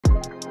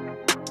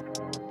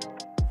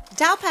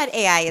Dialpad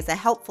AI is a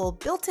helpful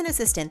built-in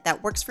assistant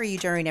that works for you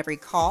during every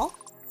call,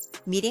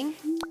 meeting,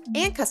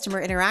 and customer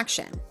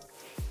interaction.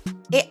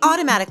 It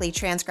automatically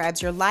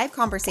transcribes your live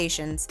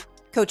conversations,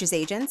 coaches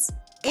agents,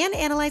 and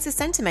analyzes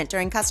sentiment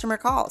during customer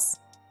calls.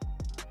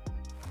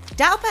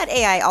 Dialpad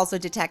AI also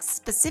detects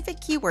specific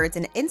keywords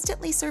and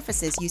instantly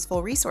surfaces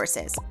useful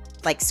resources,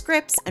 like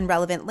scripts and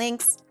relevant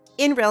links,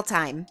 in real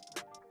time.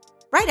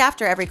 Right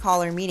after every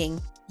call or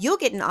meeting, you'll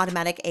get an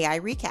automatic AI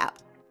recap.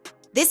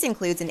 This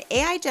includes an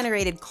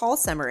AI-generated call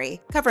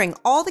summary covering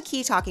all the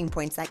key talking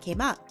points that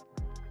came up.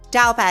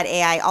 Dialpad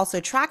AI also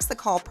tracks the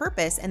call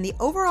purpose and the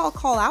overall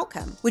call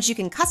outcome, which you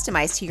can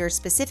customize to your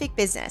specific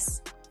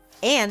business.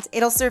 And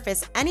it'll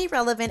surface any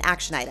relevant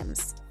action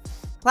items.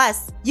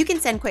 Plus, you can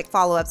send quick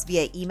follow-ups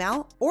via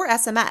email or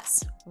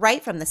SMS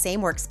right from the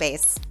same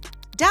workspace.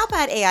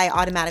 Dialpad AI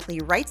automatically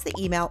writes the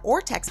email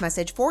or text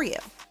message for you.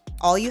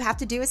 All you have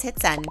to do is hit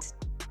send.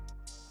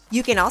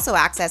 You can also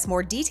access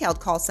more detailed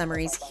call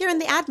summaries here in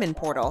the admin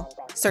portal,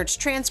 search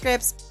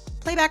transcripts,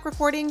 playback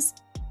recordings,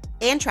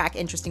 and track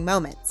interesting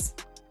moments.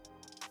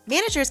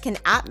 Managers can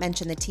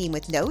mention the team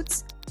with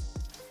notes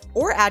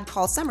or add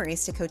call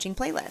summaries to coaching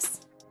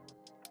playlists.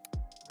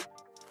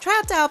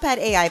 Try out Dialpad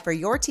AI for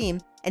your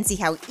team and see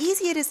how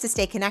easy it is to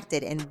stay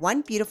connected in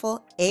one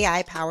beautiful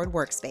AI-powered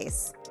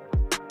workspace.